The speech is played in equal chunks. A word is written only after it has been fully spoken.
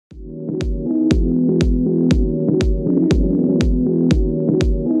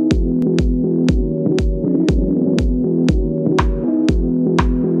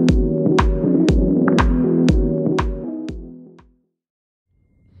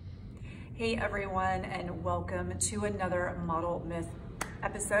Hey everyone, and welcome to another Model Myth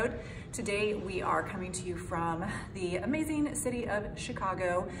episode. Today we are coming to you from the amazing city of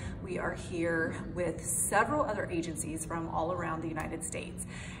Chicago. We are here with several other agencies from all around the United States.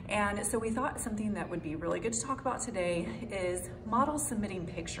 And so we thought something that would be really good to talk about today is models submitting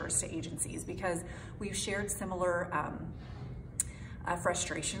pictures to agencies, because we've shared similar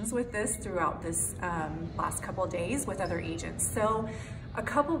frustrations with this throughout this last couple of days with other agents. So a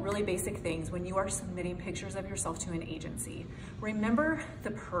couple really basic things when you are submitting pictures of yourself to an agency. Remember,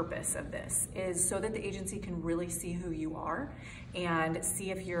 the purpose of this is so that the agency can really see who you are and see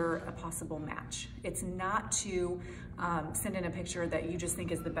if you're a possible match. It's not to send in a picture that you just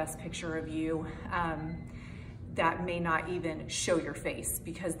think is the best picture of you that may not even show your face,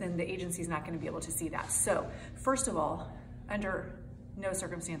 because then the agency is not going to be able to see that. So first of all, under no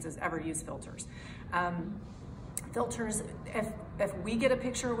circumstances ever use filters. Filters, if we get a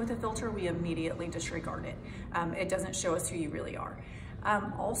picture with a filter, we immediately disregard it. It doesn't show us who you really are.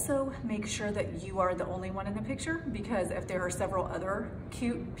 Also, make sure that you are the only one in the picture, because if there are several other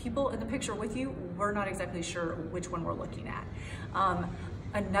cute people in the picture with you, we're not exactly sure which one we're looking at.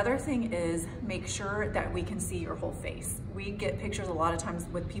 Another thing is make sure that we can see your whole face. We get pictures a lot of times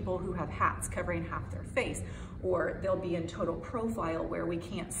with people who have hats covering half their face, or they'll be in total profile where we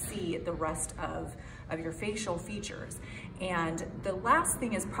can't see the rest of your facial features. And the last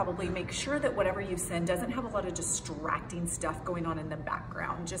thing is probably make sure that whatever you send doesn't have a lot of distracting stuff going on in the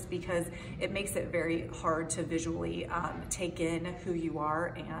background, just because it makes it very hard to visually take in who you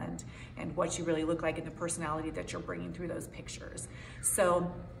are and what you really look like and the personality that you're bringing through those pictures.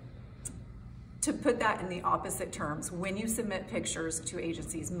 So to put that in the opposite terms, when you submit pictures to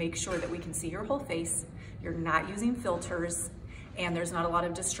agencies, make sure that we can see your whole face, you're not using filters, and there's not a lot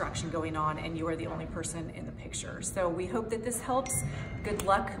of distraction going on, and you are the only person in the picture. So we hope that this helps. Good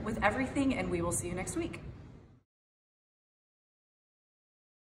luck with everything, and we will see you next week.